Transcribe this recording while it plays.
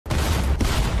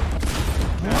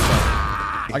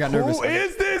I got nervous. Who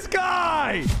is this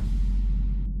guy?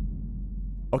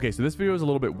 Okay, so this video is a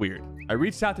little bit weird. I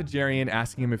reached out to Jarrett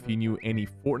asking him if he knew any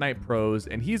Fortnite pros,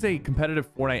 and he's a competitive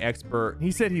Fortnite expert.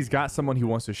 He said he's got someone he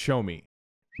wants to show me.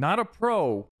 Not a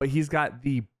pro, but he's got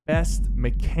the best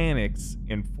mechanics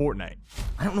in Fortnite.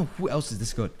 I don't know who else is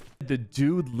this good. The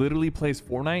dude literally plays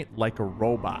Fortnite like a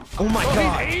robot. Oh my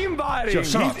God. He's aimbotting. Yo,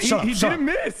 shut up, He didn't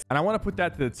miss. And I want to put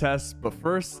that to the test, but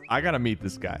first, I got to meet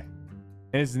this guy.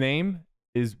 And his name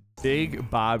is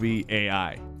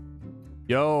BigBobbyAI.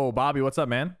 Yo, Bobby, what's up,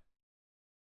 man?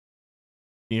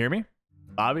 Can you hear me?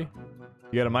 Bobby?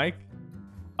 You got a mic?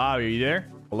 Bobby, are you there?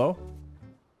 Hello?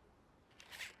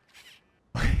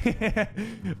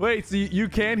 Wait, so you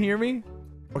can hear me?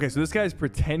 Okay, so this guy's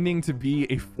pretending to be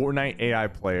a Fortnite AI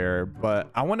player, but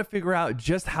I want to figure out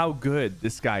just how good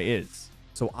this guy is.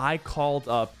 So I called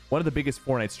up one of the biggest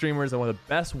Fortnite streamers and one of the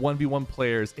best 1v1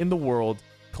 players in the world,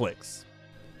 Clix.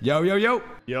 Yo, yo, yo.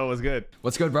 Yo, what's good?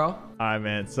 What's good, bro? All right,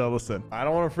 man. So listen, I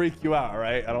don't want to freak you out, all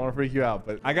right? I don't want to freak you out,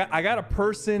 but I got a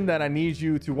person that I need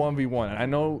you to 1v1. And I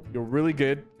know you're really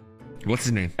good. What's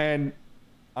his name? And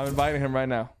I'm inviting him right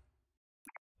now.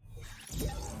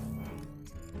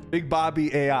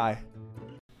 BigBobbyAI.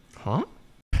 Huh?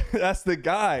 That's the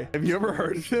guy. Have you ever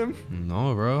heard of him?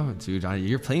 No, bro. Dude,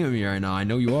 you're playing with me right now. I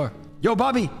know you are. Yo,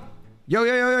 Bobby. Yo,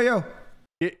 yo, yo, yo,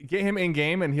 yo. Get him in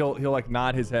game and he'll like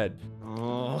nod his head.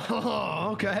 Oh,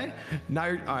 okay. Now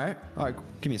you're all right. All right.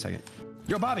 Give me a second.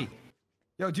 Yo, Bobby.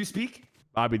 Yo, do you speak?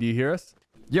 Bobby, do you hear us?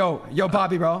 Yo,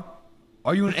 Bobby, bro.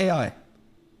 Are you an AI?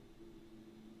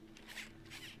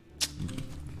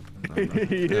 He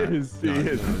is. He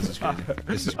is. This is crazy.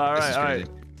 This is, all this right, is all crazy. right.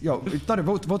 Yo, Thunder,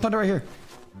 vote Thunder right here.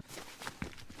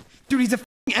 Dude, he's a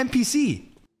NPC.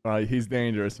 He's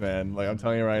dangerous, man. Like I'm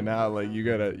telling you right now, like you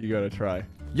gotta try.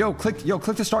 Yo, click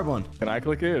the start button. Can I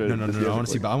click it? No. I want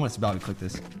to see Bobby click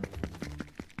this.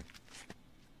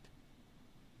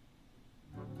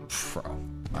 Bro. All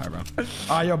right, bro.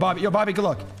 All right, yo, Bobby, good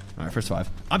luck. All right, first 5.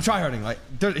 I'm tryharding. Like,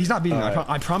 he's not beating me. Right.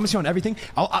 I promise you on everything.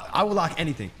 I will lock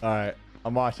anything. All right,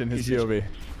 I'm watching his POV.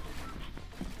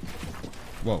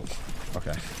 Whoa.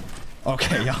 Okay.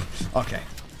 Okay, yo. Okay.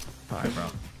 All right, bro.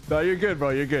 No, you're good, bro.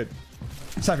 You're good.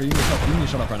 Cypher, you need to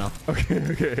shut up right now.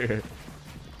 Okay.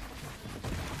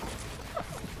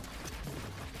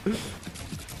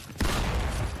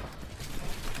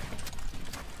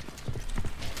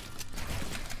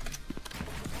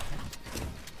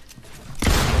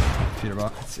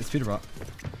 Peterbot. It's Peterbot.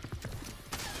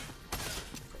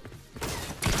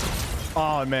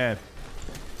 Oh man.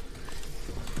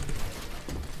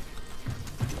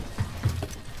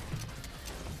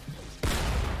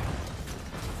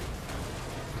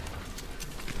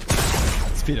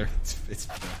 It's Peter. It's Peter.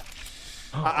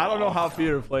 I don't know how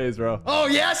Peter plays, bro. Oh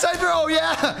yeah, Cypher. Oh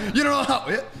yeah. You don't know how.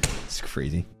 Yeah. It's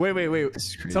crazy. Wait. This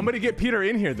is crazy. Somebody get Peter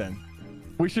in here then.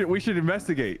 We should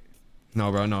investigate.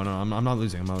 No, bro. No. I'm not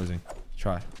losing. I'm not losing.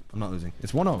 Try. I'm not losing.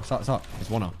 It's 1-0. Stop. It's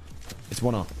 1-0. It's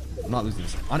 1-0. I'm not losing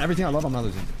this. On everything I love, I'm not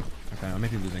losing. Okay, I may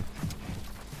be losing.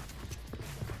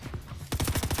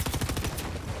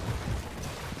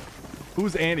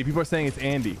 Who's Andy? People are saying it's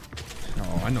Andy.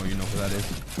 Oh, I know you know who that is.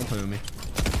 Don't play with me.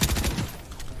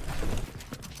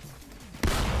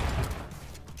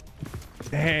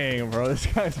 Dang, bro, this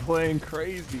guy's playing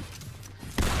crazy.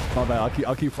 My bad.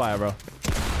 I'll keep flying, bro.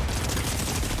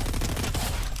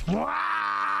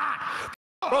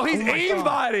 Bro, he's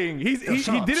aimbotting. He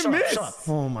didn't miss.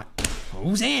 Oh my.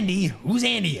 Who's Andy? Who's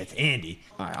Andy? It's Andy.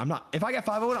 All right, I'm not. If I get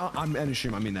 5-0, I'm ending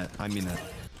stream. I mean that.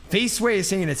 Faceway is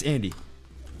saying it's Andy.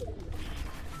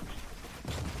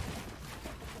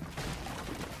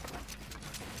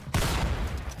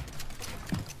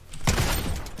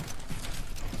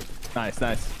 Nice.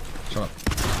 Shut up.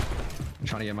 I'm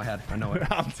trying to get in my head. I know it.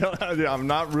 I'm telling you, I'm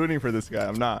not rooting for this guy.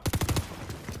 I'm not.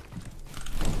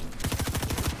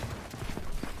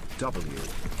 W.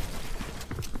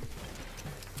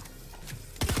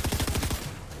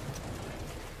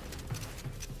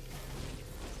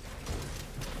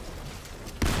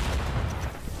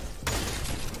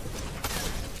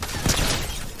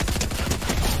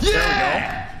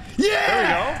 Yeah! There we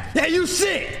go. Yeah, you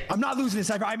sick! I'm not losing this,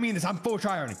 Cypher. I mean this. I'm full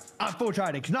tryharding.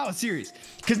 Because now it's serious.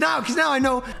 Because now I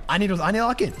know I need to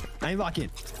lock in. I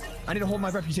need to hold my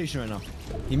reputation right now.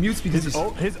 He mutes because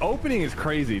his opening is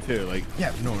crazy too. Like,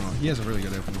 yeah, no. He has a really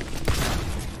good opening.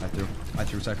 I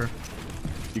threw Cypher.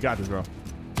 You got this, bro.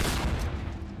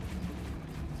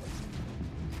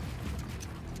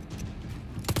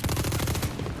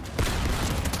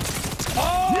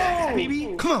 Oh, yeah,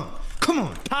 baby. Come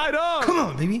on. Tied up. Come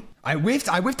on, baby. I whiffed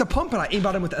the pump and I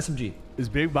aimbot him with the SMG. Is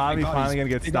Big Bobby finally gonna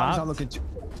get stopped? He's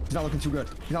not looking too good.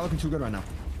 He's not looking too good right now.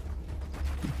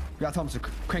 We gotta tell him to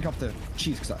crank up the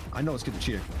cheese because I know it's good to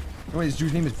cheater. Anyway, this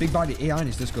dude's name is BigBobbyAI and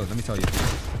he's this good. Let me tell you.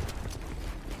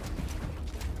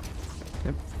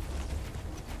 Yep.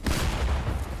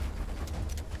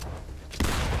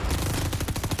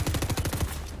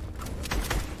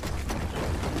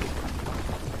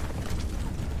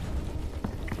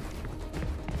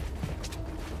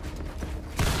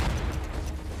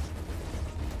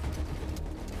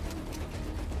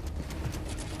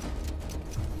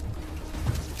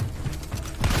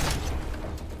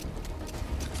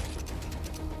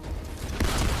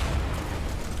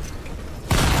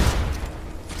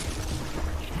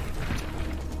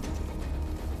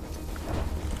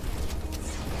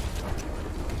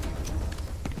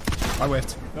 I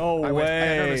whiffed. No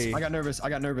way. I got nervous. Chat.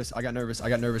 I got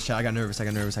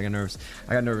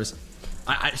nervous.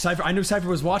 Cypher, I knew Cypher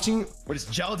was watching with his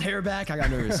gelled hair back. I got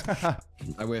nervous.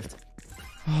 I whiffed.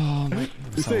 Oh my.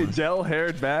 You say gel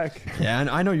haired back? Yeah,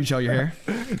 I know you gel your hair.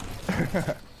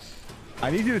 I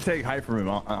need you to take height from him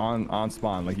on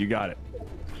spawn. Like, you got it.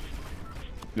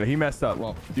 Yeah, he messed up.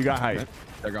 Well, you got height. Right.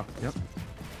 There you go. Yep.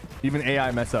 Even AI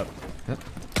mess up. Yep.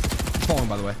 He's falling,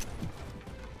 by the way.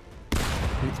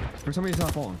 For some reason, he's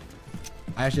not falling.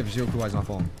 I actually have zero clue why he's not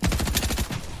falling.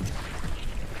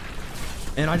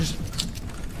 And I just...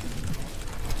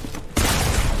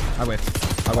 I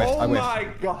whiffed. Oh my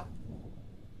god.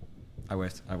 I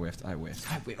whiffed.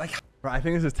 Like... Bro, I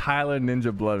think this is Tyler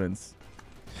Ninja Blevins.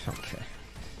 Okay.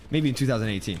 Maybe in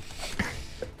 2018.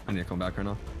 I need to come back right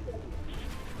now.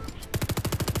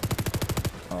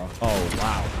 Oh,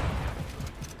 wow.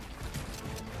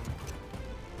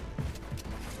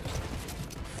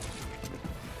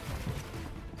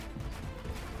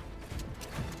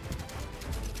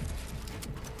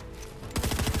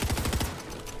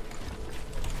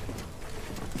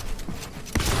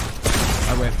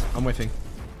 I whiffed.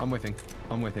 I'm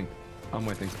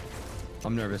whiffing.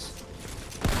 I'm nervous.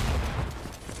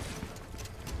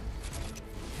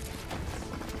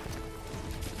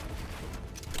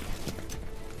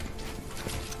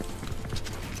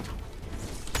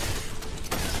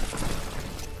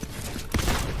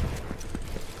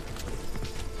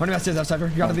 How many mats Cypher?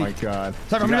 You gotta Oh be. my god.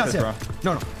 Cypher, how many mats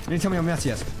No. You need to tell me how many mats he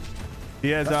has. He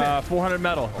has 400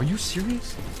 metal. Are you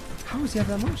serious? How does he have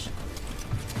that much?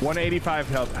 185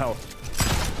 health.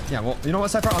 Yeah, well, you know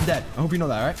what, Cypher? I'm dead. I hope you know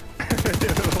that, alright?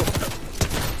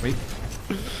 Wait.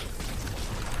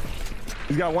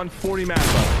 He's got 140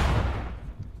 mats left.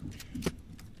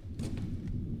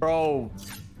 Bro.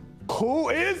 Who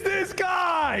is this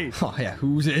guy? Oh, yeah.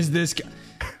 Who is this guy?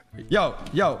 Yo,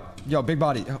 big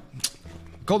body.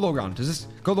 Go low ground. Does this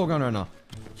go low ground right now?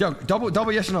 Yo,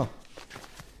 double yes or no?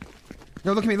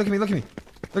 Yo, look at me.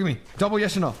 Double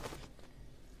yes or no?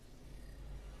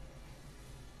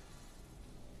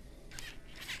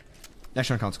 Next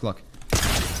round counts. Good luck.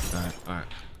 All right.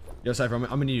 Yo, Cypher, I'm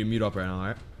gonna need you to mute up right now.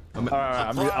 All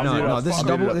right. No. This is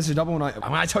double. This is double. When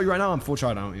I tell you right now, I'm full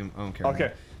try. I don't care.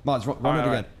 Okay. Mods, run it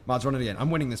again. Mods, run it again.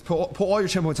 I'm winning this. Put all your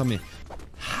champ points on me.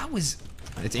 How is?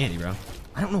 It's Andy, bro.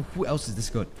 I don't know who else is this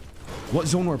good. What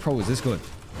Zone War Pro is this good?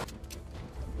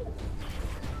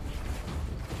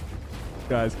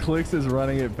 Guys, Clix is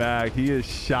running it back. He is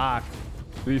shocked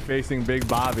to be facing Big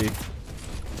Bobby.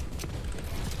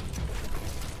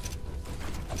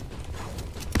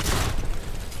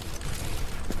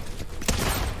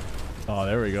 Oh,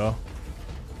 there we go.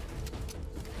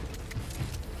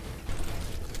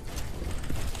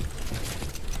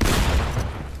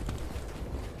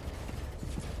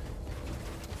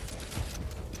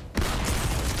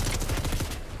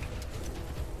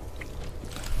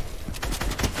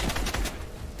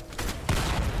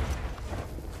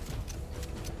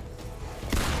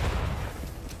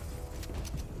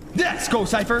 Let's go,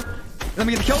 Cypher. Let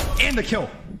me get the kill and the kill.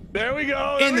 There we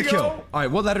go. And the kill. All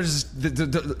right, what letters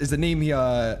is the name he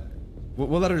what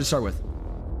letter to start with?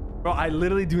 Bro, I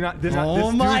literally do not.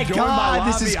 Oh my god,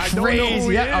 this is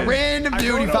crazy. Yeah, a random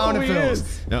dude he found in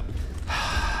Phil's. Yep.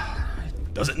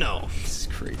 Doesn't know. This is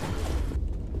crazy.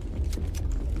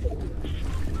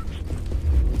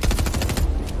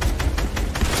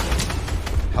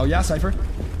 Hell yeah, Cypher.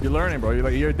 You're learning, bro.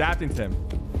 You're adapting to him.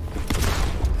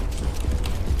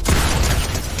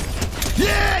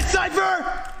 Yeah, Cypher!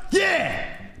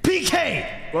 Yeah! PK!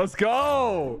 Let's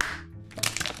go!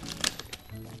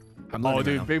 Oh,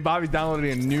 dude, Big Bobby's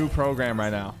downloading a new program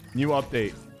right now. New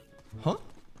update. Huh?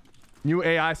 New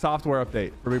AI software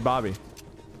update for Big Bobby.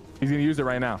 He's gonna use it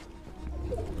right now.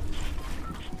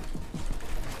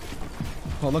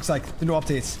 Well, it looks like the new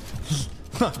updates.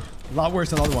 A lot worse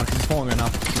than the other one because he's falling right now.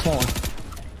 He's falling.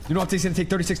 The new update's gonna take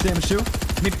 36 damage too.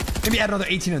 Maybe add another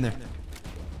 18 in there.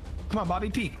 Come on,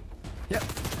 Bobby, peek. Yep.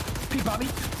 peek, Bobby.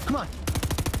 Come on.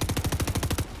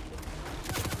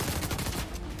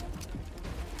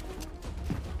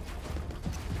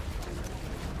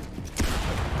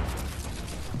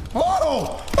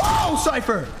 Oh! Oh,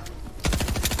 Cypher!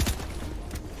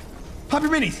 Pop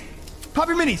your minis. Pop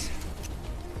your minis.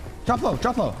 Drop low.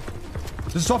 Drop low.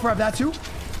 Does the software have that too?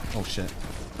 Oh, shit.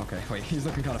 Okay, wait. He's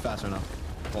looking kind of fast right now.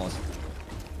 Pause.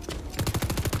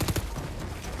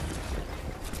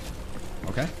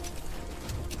 Okay.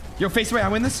 Yo, face away. I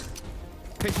win this.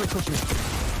 Face away, push me.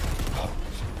 Oh,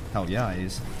 hell yeah, he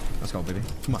is. Let's go, baby.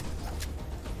 Come on.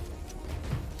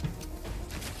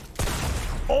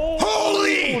 Oh,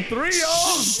 holy 3-0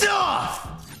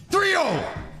 stuff! 3-0!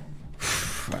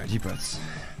 All right, deep breaths.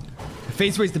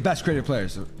 Face away is the best creative player,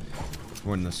 so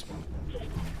we're winning this.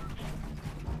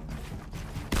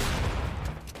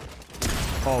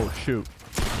 Oh, shoot.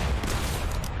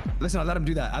 Listen, I let him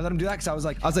do that. I let him do that because I was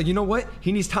like, you know what?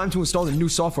 He needs time to install the new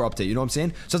software update. You know what I'm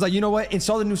saying? So I was like, you know what?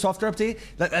 Install the new software update.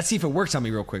 Let's see if it works on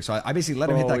me real quick. So I basically let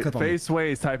him hit that clip on me.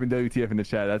 Faceway is typing WTF in the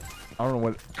chat. That's, I don't know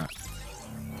what.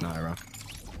 Nah, bro.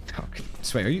 Okay.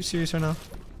 Sway, are you serious right now?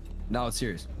 No, it's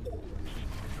serious.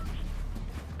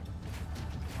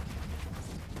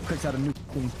 Clix out a new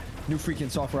freaking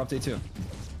software update too.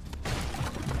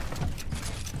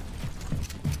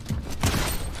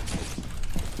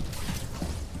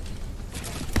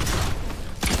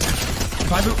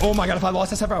 Oh my god, if I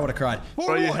lost this ever, I would have cried.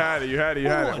 Bro, you had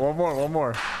it. One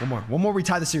more. We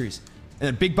tie the series. And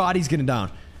then Big Body's getting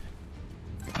down.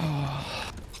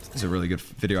 Oh, this is a really good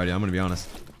video idea, I'm gonna be honest.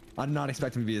 I did not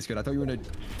expect him to be this good. I thought you were gonna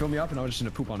fill me up and I was just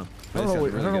gonna poop on him. I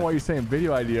don't know why you're saying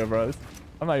video idea, bro.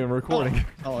 I'm not even recording.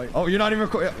 Oh, you're not even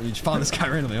recording? You just found this guy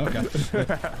randomly, okay.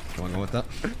 Come on, go with that.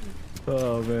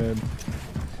 Oh, man.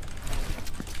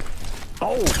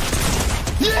 Oh!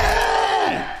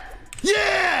 Yeah!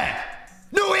 Yeah!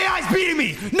 No AI's beating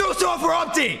me! No software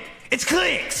update! It's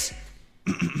Clix!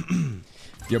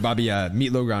 Yo, Bobby,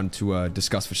 meet Lowground to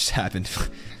discuss what just happened.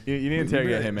 You need to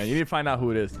interrogate him, man. You need to find out who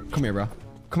it is. Come here, bro.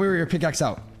 Come here with your pickaxe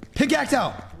out. Pickaxe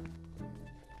out!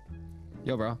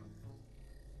 Yo, bro.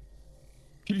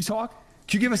 Can you talk?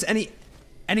 Can you give us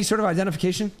any sort of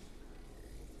identification?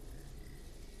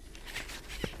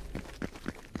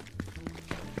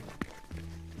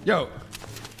 Yo,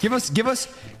 give us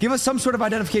some sort of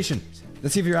identification.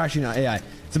 Let's see if you're actually not AI.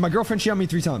 So my girlfriend cheated on me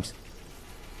 3 times.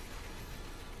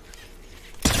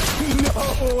 No,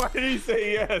 why did he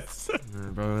say yes?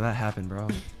 Bro, that happened, bro.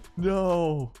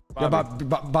 No. Yeah,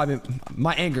 Bobby,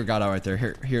 my anger got out right there.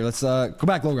 Here, let's go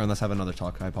back low ground. Let's have another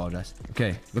talk. I apologize.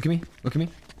 Okay, look at me. Okay.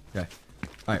 All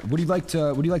right. Would you like to?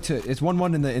 It's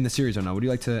 1-1 in the series right now. Would you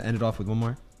like to end it off with one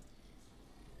more?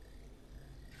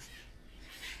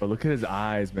 But look at his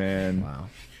eyes, man. Wow.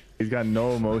 He's got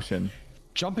no emotion.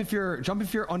 Jump if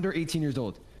you're under 18 years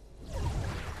old.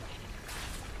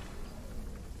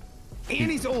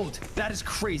 And he's old. That is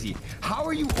crazy. How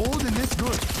are you old and this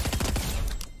good?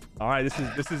 All right, this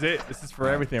is it. This is for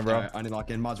everything, bro. Right, I need to lock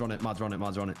in. Mods run it.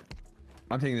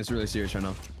 I'm taking this really serious right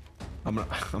now.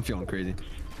 I'm feeling crazy.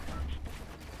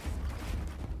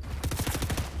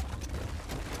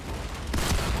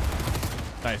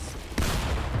 Nice.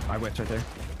 I whipped right there.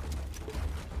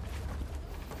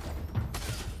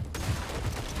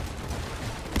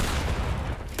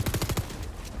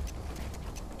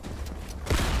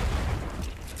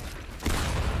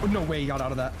 Oh, no way he got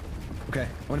out of that. Okay,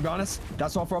 I want to be honest.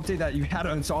 That software update that you had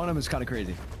to install on him is kind of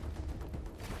crazy.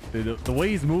 Dude, the way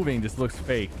he's moving just looks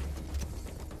fake.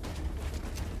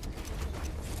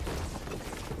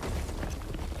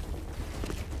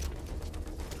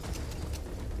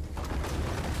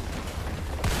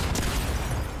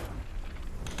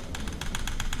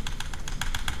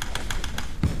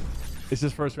 It's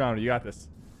just first round. You got this.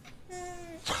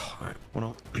 All right, hold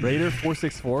on. Raider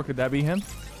 464. Could that be him?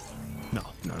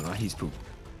 No, he's poop.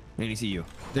 And he's EU.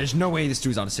 There's no way this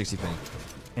dude's on a 60 ping.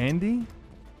 Andy?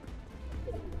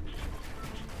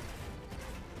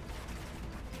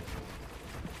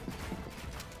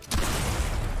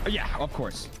 Yeah, of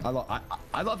course. I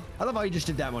love how you just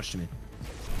did that much to me.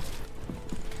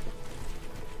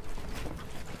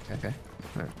 Okay.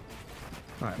 All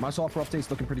right. My software update's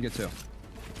looking pretty good too.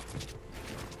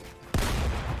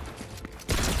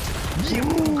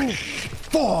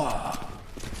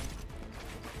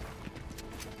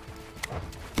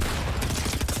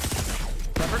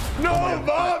 No,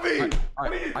 Bobby! All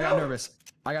right, I got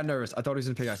nervous. I thought he was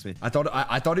gonna pickaxe me. I thought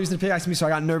he was gonna pickaxe me, so I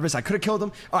got nervous. I could have killed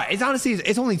him. All right, it's honestly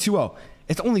only 2-0.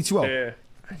 It's only 2-0.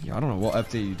 Yeah, I don't know what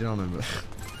update you did on him, but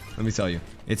let me tell you,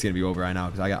 it's gonna be over right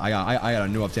now because I got a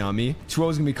new update on me.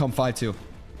 2-0 is gonna become 5-2.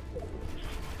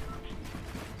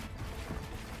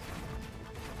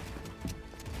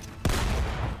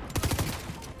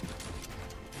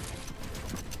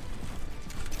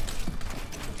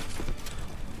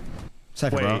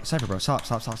 Cypher, bro. Wait. Cypher, bro.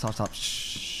 Stop.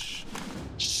 Shh.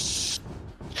 Shh.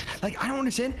 Like, I don't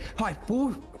understand how I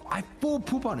full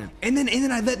poop on him. And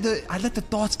then I let the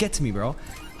thoughts get to me, bro.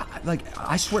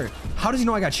 I swear. How does he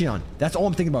know I got cheat on? That's all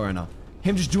I'm thinking about right now.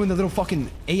 Him just doing the little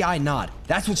fucking AI nod.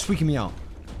 That's what's freaking me out.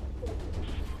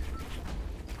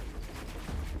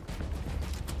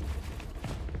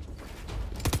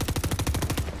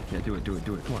 Yeah, do it.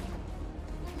 Come on.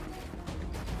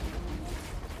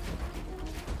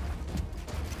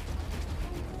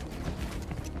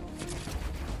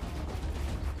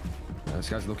 This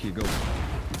guy's low-key a goat.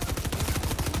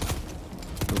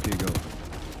 Low-key a goat.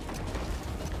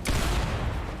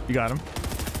 You got him.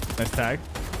 Nice tag.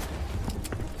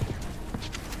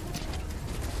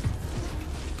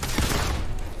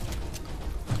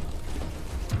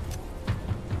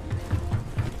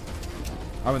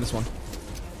 I win this one.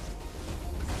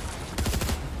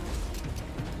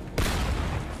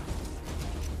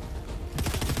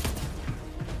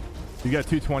 You got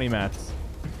 220 mats.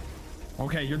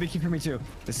 Okay, you're leaking for me too.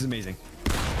 This is amazing.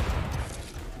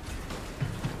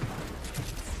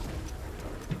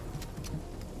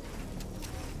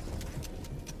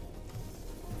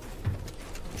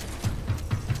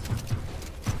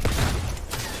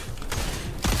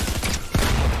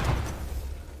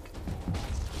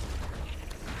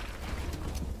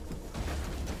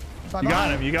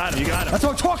 You got him. That's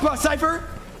what I'm talking about, Cypher.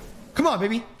 Come on,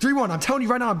 baby. 3-1. I'm telling you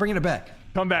right now, I'm bringing it back.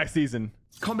 Comeback season.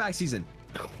 Comeback season.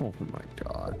 Oh my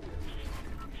god.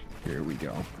 Here we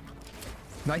go.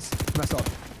 Nice. Messed up.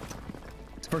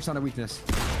 It's first sign of weakness.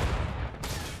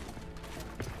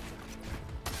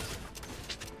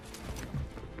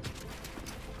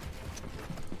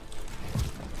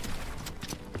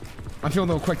 I'm feeling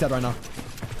a little quick dead right now.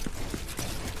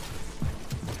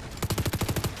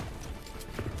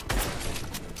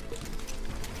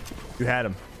 You had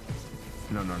him.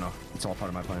 No. It's all part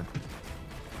of my plan.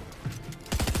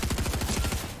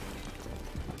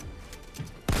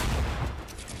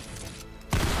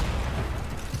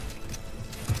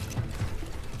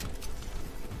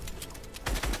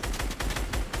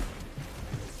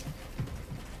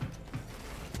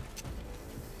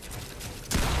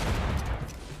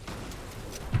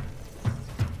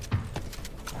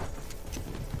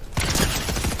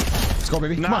 Go,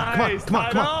 baby. Come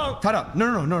on. Tied up.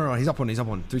 No. He's up one.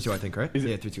 3-2, I think, right?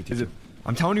 Yeah, 3-2. Is it?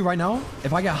 I'm telling you right now,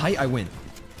 if I get height, I win.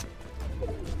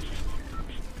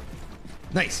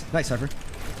 Nice, Cypher.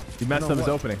 You messed up his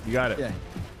opening. You got it. Yeah.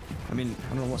 I mean,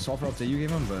 I don't know what software update you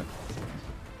gave him, but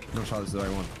no shot is the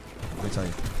right one. Let me tell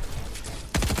you.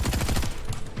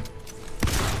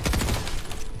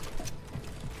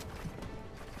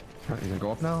 Alright, he's gonna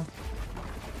go up now.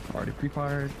 Already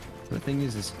pre-fired. The thing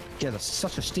is he has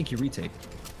such a stinky retake.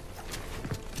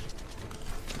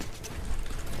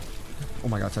 Oh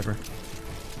my god, Cypher.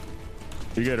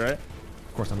 You good, right?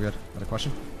 Of course I'm good. Got a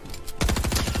question?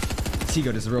 Is he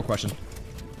good is the real question.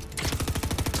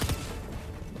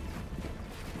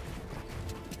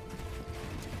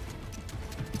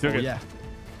 You took it. Yeah.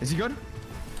 Is he good?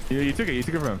 You took it. You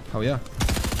took it from him. Oh yeah.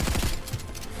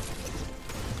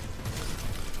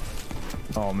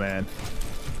 Oh man.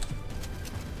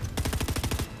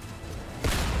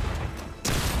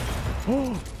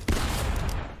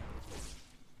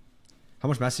 How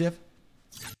much mass do you have?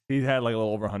 He had like a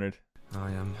little over 100. Oh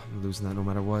yeah, I'm losing that no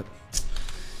matter what.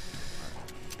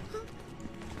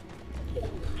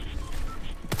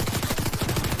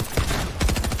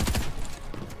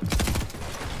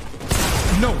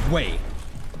 No way.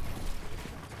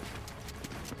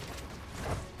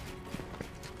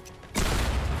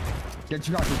 Get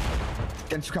too cocky.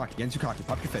 Getting too cocky.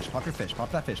 Pop your fish. Pop that fish.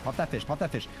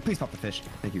 Please pop the fish.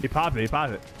 Thank you. He popped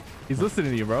it. He's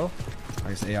listening to you, bro. I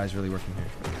guess AI is really working here.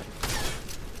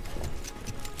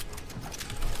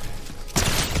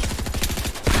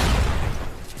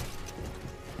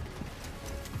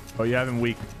 Oh, you have him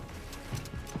weak.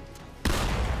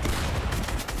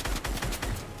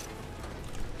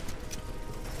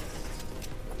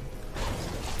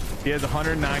 He has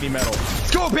 190 metal.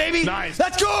 Let's go, baby! Nice.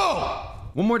 Let's go!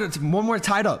 One more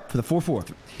tied up for the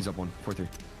 4-4. He's up 4-3.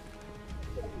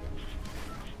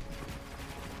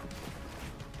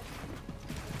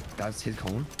 That's his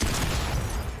cone.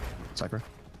 Cypher.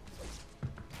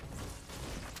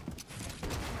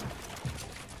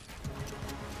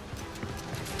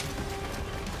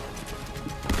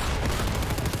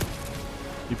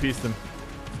 You pieced him.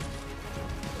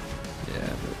 Yeah,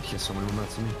 but he has so many more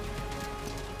mats than me.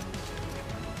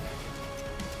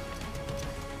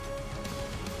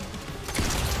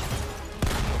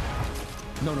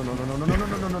 No.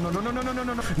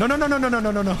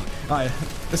 Alright.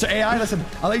 Mr. AI, listen.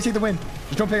 I'll let you take the win.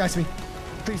 Just don't pick ice me.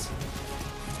 Please.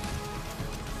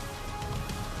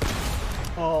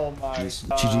 Oh my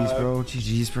GG's, bro.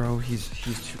 GG's, bro.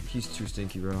 He's too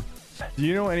stinky, bro. Do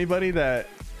you know anybody that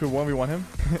could 1v1 him?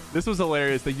 This was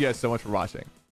hilarious. Thank you guys so much for watching.